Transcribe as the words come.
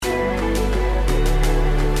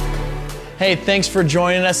Hey, thanks for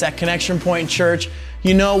joining us at Connection Point Church.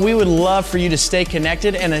 You know, we would love for you to stay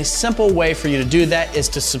connected, and a simple way for you to do that is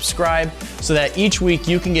to subscribe so that each week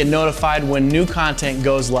you can get notified when new content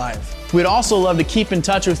goes live. We'd also love to keep in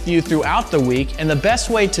touch with you throughout the week, and the best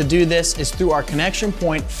way to do this is through our Connection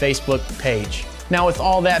Point Facebook page. Now, with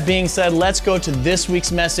all that being said, let's go to this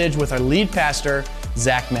week's message with our lead pastor,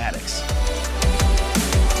 Zach Maddox.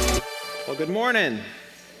 Well, good morning.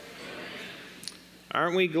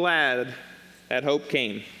 Aren't we glad that hope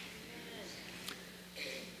came?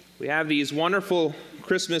 We have these wonderful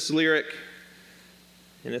Christmas lyric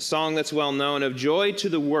in a song that's well known of joy to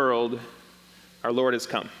the world, our Lord has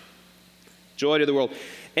come. Joy to the world.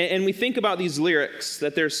 And we think about these lyrics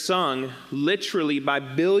that they're sung literally by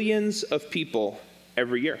billions of people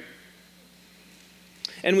every year.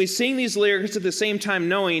 And we sing these lyrics at the same time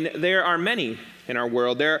knowing there are many in our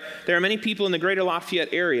world. There are many people in the greater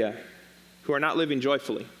Lafayette area who are not living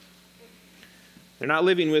joyfully. They're not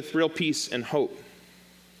living with real peace and hope.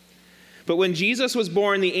 But when Jesus was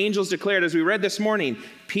born, the angels declared, as we read this morning,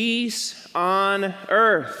 peace on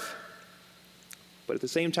earth. But at the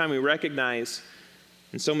same time, we recognize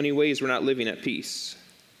in so many ways we're not living at peace.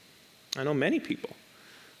 I know many people,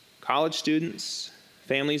 college students,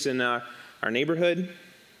 families in our neighborhood,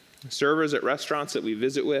 servers at restaurants that we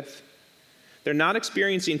visit with. They're not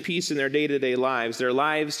experiencing peace in their day-to-day lives. Their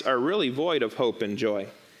lives are really void of hope and joy.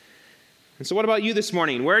 And so what about you this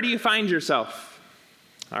morning? Where do you find yourself?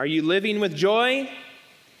 Are you living with joy?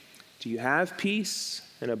 Do you have peace,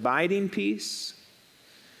 an abiding peace?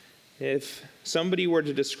 If somebody were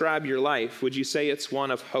to describe your life, would you say it's one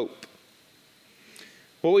of hope?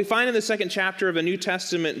 What we find in the second chapter of a New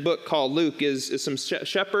Testament book called Luke is some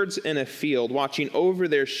shepherds in a field watching over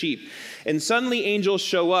their sheep. And suddenly angels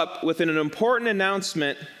show up with an important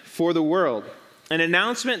announcement for the world. An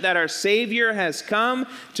announcement that our Savior has come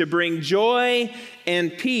to bring joy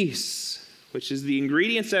and peace, which is the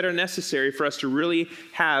ingredients that are necessary for us to really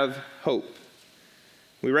have hope.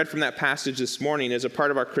 We read from that passage this morning as a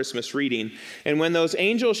part of our Christmas reading. And when those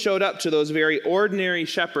angels showed up to those very ordinary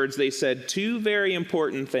shepherds, they said two very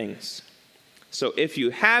important things. So if you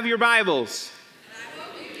have your Bibles,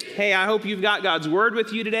 hey, I hope you've got God's Word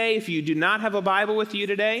with you today. If you do not have a Bible with you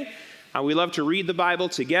today, we love to read the Bible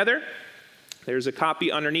together. There's a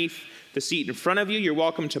copy underneath the seat in front of you. You're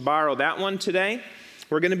welcome to borrow that one today.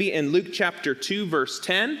 We're going to be in Luke chapter 2, verse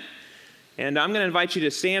 10. And I'm going to invite you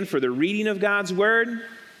to stand for the reading of God's Word.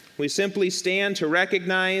 We simply stand to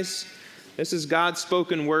recognize this is God's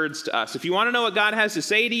spoken words to us. If you want to know what God has to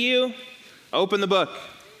say to you, open the book.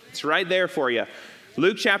 It's right there for you.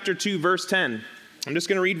 Luke chapter 2, verse 10. I'm just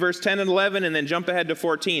going to read verse 10 and 11 and then jump ahead to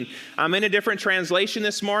 14. I'm in a different translation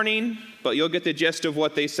this morning, but you'll get the gist of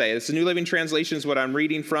what they say. It's the New Living Translation is what I'm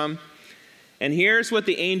reading from. And here's what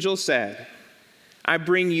the angel said. I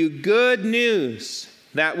bring you good news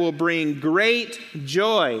that will bring great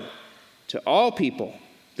joy to all people.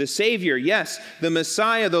 The Savior, yes, the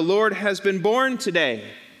Messiah, the Lord, has been born today.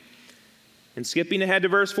 And skipping ahead to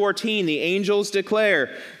verse 14, the angels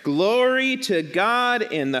declare, glory to God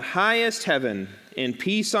in the highest heaven, and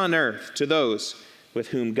peace on earth to those with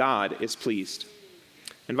whom God is pleased.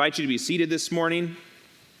 I invite you to be seated this morning.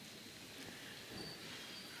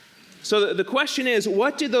 So the question is,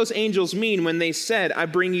 what did those angels mean when they said, I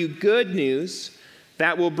bring you good news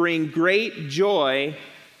that will bring great joy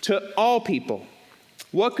to all people?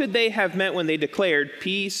 What could they have meant when they declared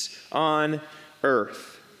peace on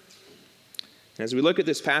earth? As we look at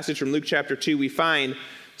this passage from Luke chapter 2, we find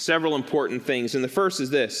several important things. And the first is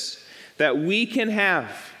this, that we can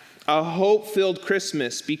have a hope-filled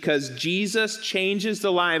Christmas because Jesus changes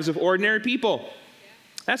the lives of ordinary people.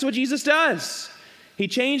 That's what Jesus does. He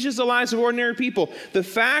changes the lives of ordinary people. The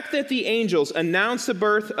fact that the angels announced the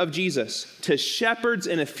birth of Jesus to shepherds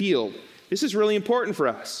in a field, this is really important for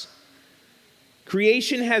us.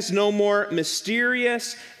 Creation has no more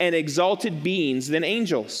mysterious and exalted beings than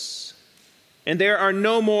angels. And there are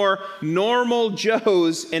no more normal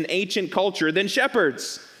Joes in ancient culture than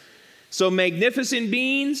shepherds. So magnificent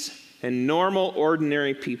beings and normal,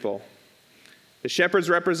 ordinary people. The shepherds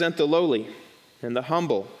represent the lowly and the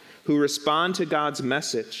humble who respond to God's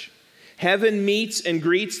message. Heaven meets and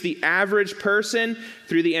greets the average person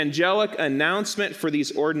through the angelic announcement for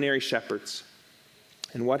these ordinary shepherds.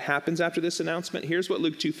 And what happens after this announcement? Here's what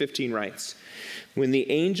Luke 2:15 writes. When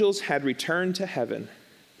the angels had returned to heaven,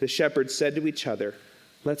 the shepherds said to each other,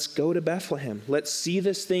 let's go to Bethlehem. Let's see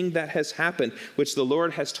this thing that has happened, which the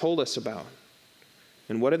Lord has told us about.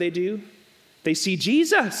 And what do? They see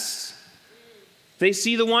Jesus. They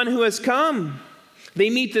see the one who has come.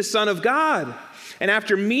 They meet the Son of God. And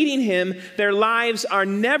after meeting him, their lives are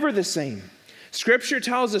never the same. Scripture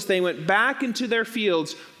tells us they went back into their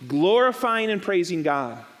fields, glorifying and praising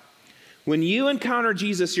God. When you encounter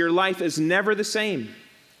Jesus, your life is never the same.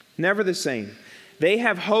 Never the same. They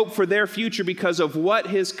have hope for their future because of what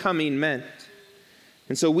his coming meant.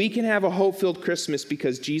 And so we can have a hope-filled Christmas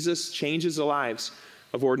because Jesus changes the lives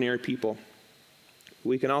of ordinary people.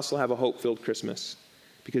 We can also have a hope-filled Christmas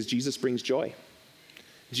because Jesus brings joy.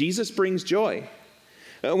 Jesus brings joy.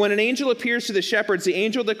 When an angel appears to the shepherds, the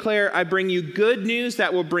angel declares, "I bring you good news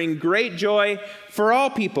that will bring great joy for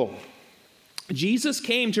all people." Jesus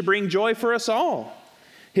came to bring joy for us all.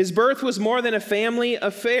 His birth was more than a family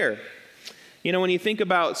affair. You know, when you think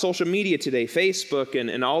about social media today, Facebook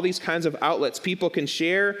and all these kinds of outlets, people can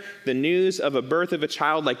share the news of a birth of a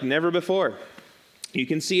child like never before. You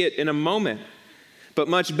can see it in a moment. But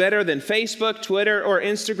much better than Facebook, Twitter, or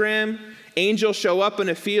Instagram, angels show up in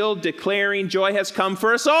a field declaring joy has come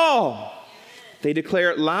for us all. They declare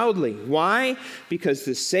it loudly. Why? Because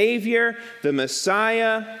the Savior, the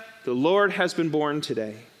Messiah, the Lord has been born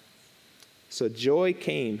today. So joy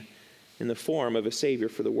came in the form of a Savior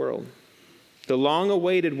for the world. The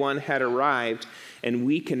long-awaited one had arrived, and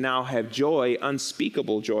we can now have joy,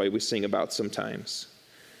 unspeakable joy we sing about sometimes.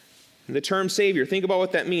 The term Savior, think about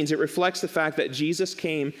what that means. It reflects the fact that Jesus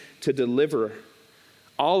came to deliver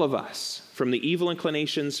all of us from the evil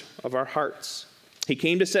inclinations of our hearts. He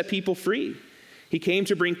came to set people free. He came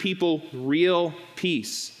to bring people real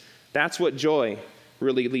peace. That's what joy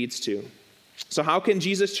really leads to. So how can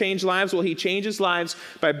Jesus change lives? Well, he changes lives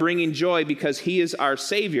by bringing joy because he is our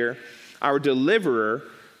Savior, our deliverer,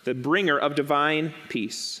 the bringer of divine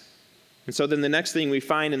peace. And so then the next thing we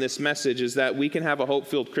find in this message is that we can have a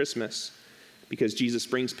hope-filled Christmas because Jesus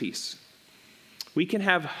brings peace. We can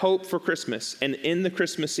have hope for Christmas and in the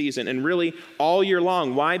Christmas season and really all year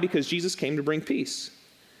long. Why? Because Jesus came to bring peace.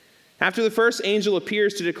 After the first angel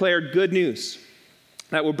appears to declare good news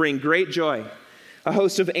that will bring great joy, a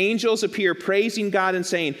host of angels appear praising God and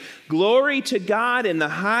saying, "Glory to God in the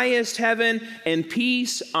highest heaven and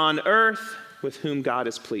peace on earth with whom God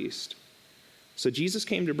is pleased." So Jesus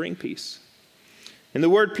came to bring peace. And the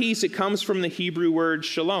word peace, it comes from the Hebrew word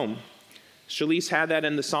shalom. Shalise had that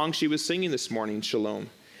in the song she was singing this morning, shalom.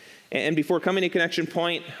 And before coming to Connection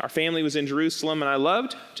Point, our family was in Jerusalem, and I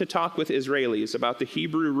loved to talk with Israelis about the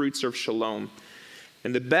Hebrew roots of shalom.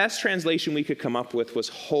 And the best translation we could come up with was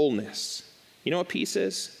wholeness. You know what peace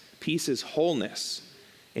is? Peace is wholeness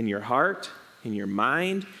in your heart, in your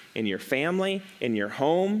mind, in your family, in your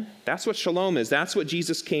home. That's what shalom is. That's what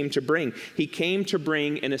Jesus came to bring. He came to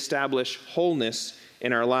bring and establish wholeness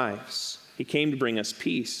in our lives. He came to bring us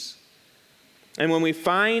peace. And when we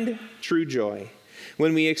find true joy,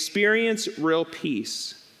 when we experience real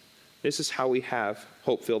peace, this is how we have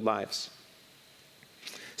hope-filled lives.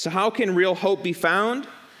 So how can real hope be found?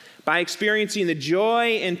 By experiencing the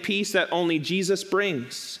joy and peace that only Jesus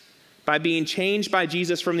brings. By being changed by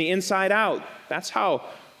Jesus from the inside out. That's how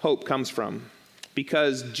hope comes from.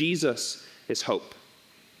 Because Jesus is hope.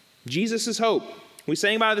 Jesus is hope. We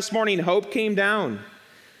sang about it this morning, hope came down.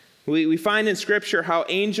 We find in Scripture how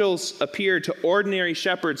angels appeared to ordinary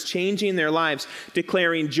shepherds, changing their lives,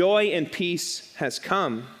 declaring joy and peace has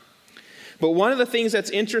come. But one of the things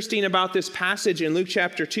that's interesting about this passage in Luke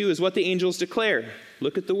chapter 2 is what the angels declare.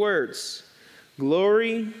 Look at the words.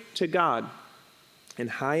 Glory to God in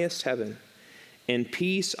highest heaven, and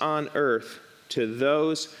peace on earth to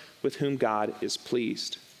those with whom God is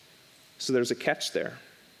pleased. So there's a catch there.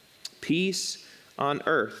 Peace on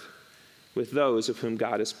earth with those of whom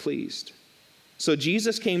God is pleased. So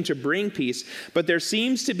Jesus came to bring peace, but there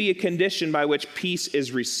seems to be a condition by which peace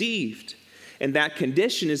is received. And that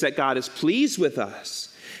condition is that God is pleased with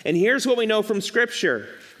us. And here's what we know from Scripture.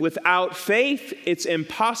 Without faith, it's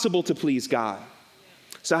impossible to please God.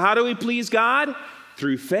 So how do we please God?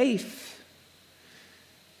 Through faith.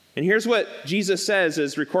 And here's what Jesus says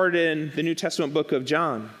is recorded in the New Testament book of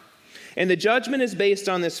John. And the judgment is based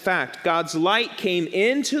on this fact. God's light came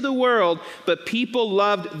into the world, but people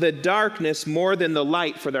loved the darkness more than the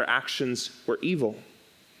light, for their actions were evil.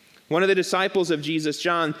 One of the disciples of Jesus,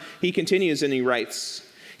 John, he continues and he writes,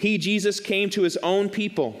 He, Jesus, came to his own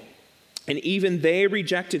people, and even they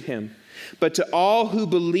rejected him. But to all who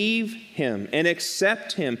believe him and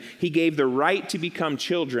accept him, he gave the right to become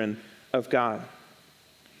children of God.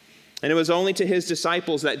 And it was only to his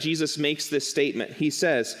disciples that Jesus makes this statement. He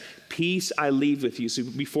says, peace I leave with you. So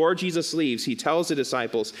before Jesus leaves, he tells the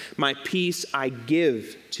disciples, my peace I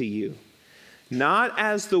give to you. Not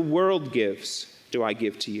as the world gives do I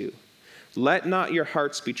give to you. Let not your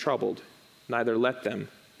hearts be troubled, neither let them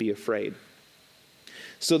be afraid.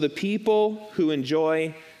 So the people who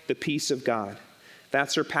enjoy the peace of God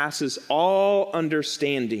that surpasses all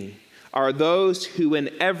understanding are those who in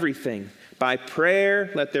everything, by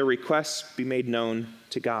prayer, let their requests be made known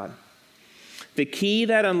to God. The key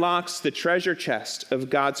that unlocks the treasure chest of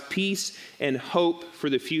God's peace and hope for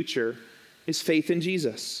the future is faith in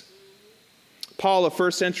Jesus. Paul, a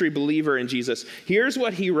first century believer in Jesus, here's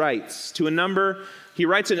what he writes to a number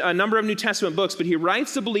of New Testament books, but he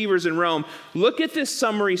writes to believers in Rome. Look at this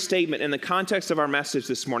summary statement in the context of our message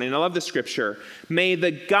this morning. I love the scripture. May the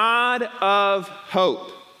God of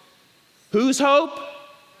hope. Whose hope?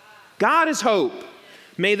 God is hope.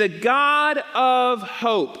 May the God of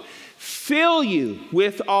hope fill you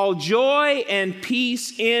with all joy and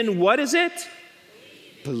peace in, what is it?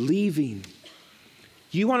 Believing.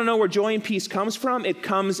 You want to know where joy and peace comes from? It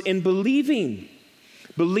comes in believing.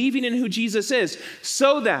 Believing in who Jesus is,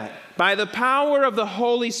 so that by the power of the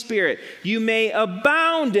Holy Spirit, you may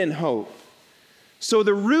abound in hope. So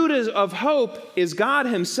the root of hope is God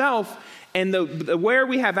himself, and where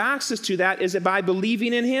we have access to that is by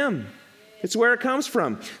believing in him. It's where it comes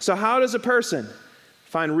from. So how does a person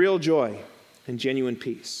find real joy and genuine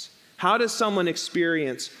peace? How does someone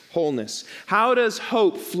experience wholeness? How does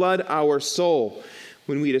hope flood our soul?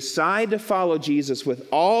 When we decide to follow Jesus with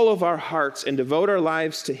all of our hearts and devote our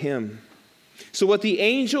lives to him. So what the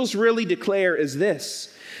angels really declare is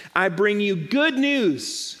this: I bring you good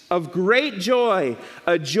news of great joy,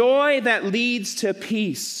 a joy that leads to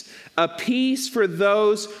peace, a peace for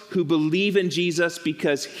those who believe in Jesus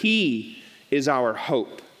because he is our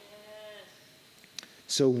hope.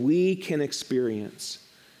 So we can experience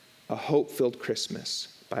a hope-filled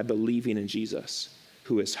Christmas by believing in Jesus,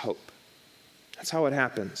 who is hope. That's how it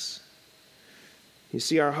happens. You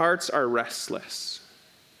see, our hearts are restless.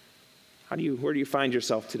 Where do you find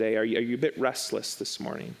yourself today? Are you a bit restless this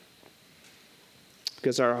morning?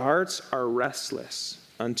 Because our hearts are restless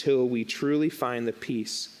until we truly find the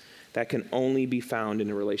peace that can only be found in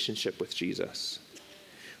a relationship with Jesus.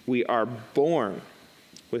 We are born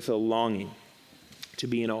with a longing to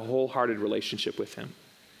be in a wholehearted relationship with him.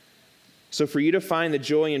 So for you to find the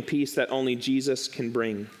joy and peace that only Jesus can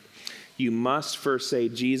bring, you must first say,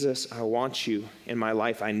 Jesus, I want you in my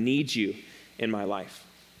life. I need you in my life.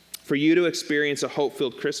 For you to experience a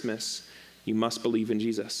hope-filled Christmas, you must believe in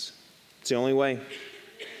Jesus. It's the only way.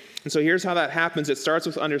 And so here's how that happens. It starts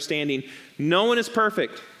with understanding no one is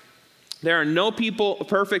perfect. There are no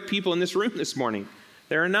perfect people in this room this morning.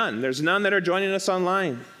 There are none. There's none that are joining us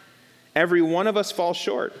online. Every one of us falls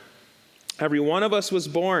short. Every one of us was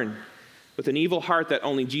born with an evil heart that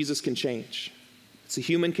only Jesus can change. It's a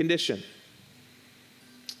human condition.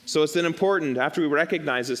 So it's then important, after we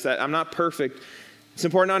recognize this, that I'm not perfect, it's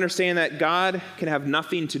important to understand that God can have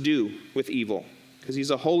nothing to do with evil, because he's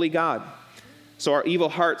a holy God. So our evil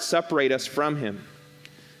hearts separate us from him.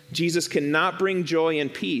 Jesus cannot bring joy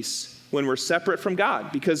and peace when we're separate from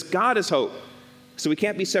God, because God is hope. So we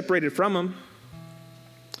can't be separated from him.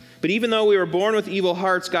 But even though we were born with evil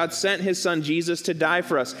hearts, God sent his son Jesus to die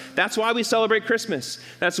for us. That's why we celebrate Christmas.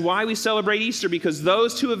 That's why we celebrate Easter, because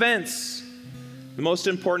those two events, the most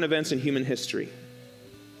important events in human history,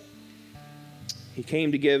 he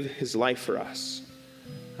came to give his life for us.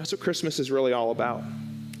 That's what Christmas is really all about.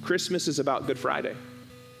 Christmas is about Good Friday.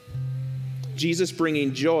 Jesus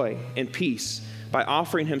bringing joy and peace by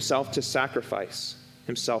offering himself to sacrifice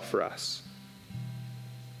himself for us.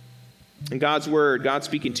 In God's word, God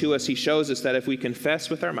speaking to us, he shows us that if we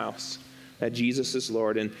confess with our mouths that Jesus is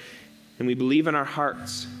Lord and we believe in our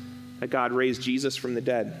hearts that God raised Jesus from the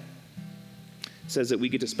dead, it says that we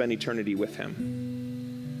get to spend eternity with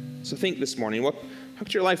him. So think this morning, how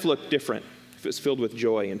could your life look different if it was filled with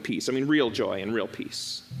joy and peace? I mean, real joy and real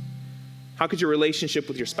peace. How could your relationship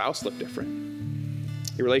with your spouse look different?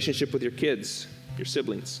 Your relationship with your kids, your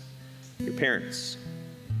siblings, your parents.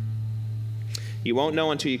 You won't know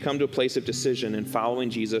until you come to a place of decision in following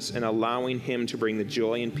Jesus and allowing him to bring the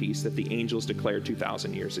joy and peace that the angels declared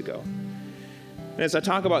 2,000 years ago. And as I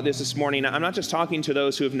talk about this morning, I'm not just talking to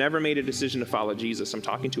those who have never made a decision to follow Jesus. I'm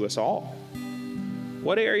talking to us all.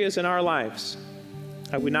 What areas in our lives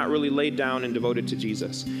have we not really laid down and devoted to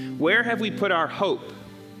Jesus? Where have we put our hope?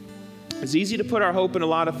 It's easy to put our hope in a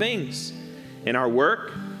lot of things. In our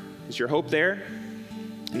work, is your hope there?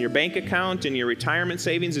 In your bank account, in your retirement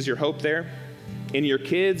savings, is your hope there? In your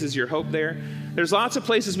kids, is your hope there? There's lots of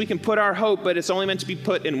places we can put our hope, but it's only meant to be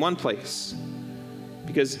put in one place,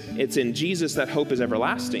 because it's in Jesus that hope is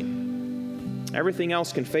everlasting. Everything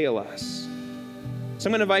else can fail us. So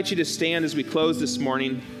I'm going to invite you to stand as we close this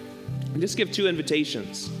morning and just give two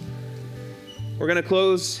invitations. We're going to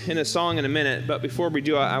close in a song in a minute, but before we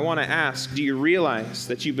do, I want to ask, do you realize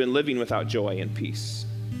that you've been living without joy and peace?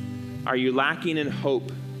 Are you lacking in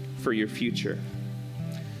hope for your future?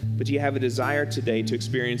 But do you have a desire today to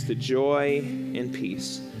experience the joy and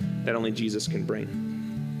peace that only Jesus can bring?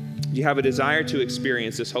 Do you have a desire to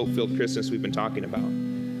experience this hope-filled Christmas we've been talking about?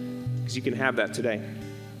 Because you can have that today.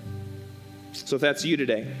 So if that's you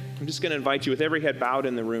today, I'm just going to invite you with every head bowed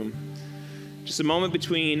in the room. Just a moment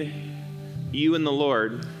between you and the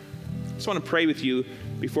Lord. I just want to pray with you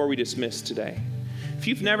before we dismiss today. If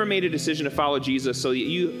you've never made a decision to follow Jesus so that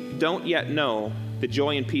you don't yet know the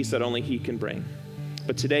joy and peace that only He can bring,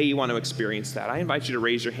 but today you want to experience that, I invite you to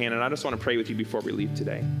raise your hand, and I just want to pray with you before we leave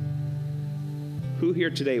today. Who here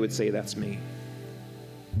today would say, that's me?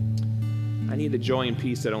 I need the joy and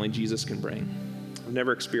peace that only Jesus can bring. I've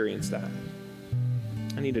never experienced that.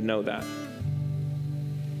 I need to know that.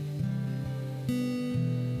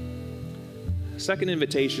 Second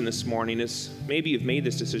invitation this morning is maybe you've made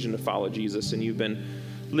this decision to follow Jesus and you've been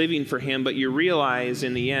living for Him, but you realize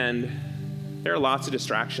in the end there are lots of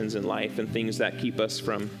distractions in life and things that keep us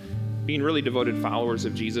from being really devoted followers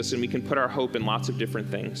of Jesus, and we can put our hope in lots of different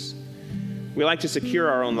things. We like to secure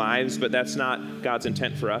our own lives, but that's not God's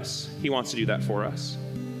intent for us. He wants to do that for us.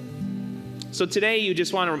 So today you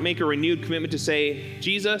just want to make a renewed commitment to say,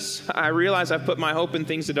 Jesus, I realize I've put my hope in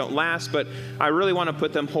things that don't last, but I really want to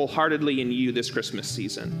put them wholeheartedly in you this Christmas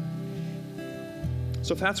season.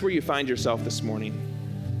 So if that's where you find yourself this morning,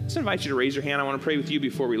 I just invite you to raise your hand. I want to pray with you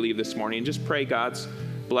before we leave this morning, and just pray God's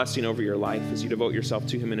blessing over your life as you devote yourself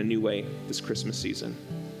to Him in a new way this Christmas season.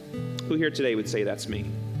 Who here today would say, that's me?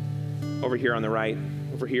 Over here on the right,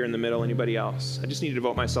 over here in the middle, anybody else? I just need to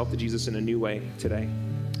devote myself to Jesus in a new way today.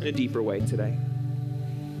 In a deeper way today.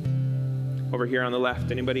 Over here on the left,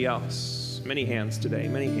 anybody else? Many hands today,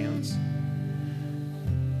 many hands.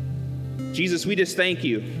 Jesus, we just thank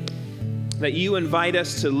you that you invite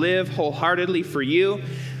us to live wholeheartedly for you.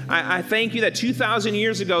 I thank you that 2,000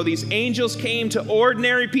 years ago, these angels came to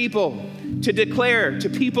ordinary people to declare to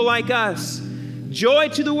people like us, joy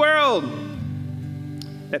to the world,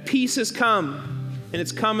 that peace has come, and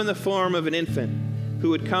it's come in the form of an infant who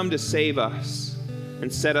would come to save us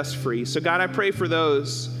and set us free. So God, I pray for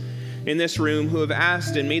those in this room who have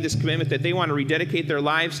asked and made this commitment that they want to rededicate their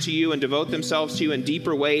lives to you and devote themselves to you in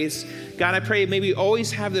deeper ways. God, I pray maybe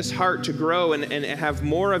always have this heart to grow and have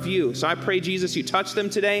more of you. So I pray, Jesus, you touch them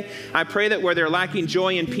today. I pray that where they're lacking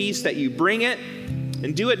joy and peace, that you bring it,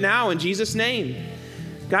 and do it now in Jesus' name.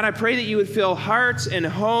 God, I pray that you would fill hearts and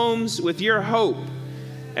homes with your hope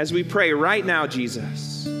as we pray right now, Jesus.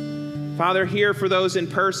 Father, here for those in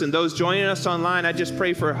person, those joining us online, I just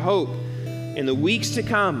pray for hope in the weeks to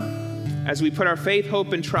come as we put our faith,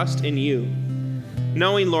 hope, and trust in you.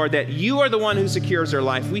 Knowing, Lord, that you are the one who secures our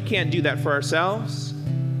life. We can't do that for ourselves.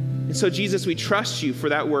 And so, Jesus, we trust you for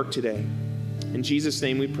that work today. In Jesus'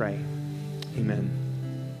 name we pray. Amen.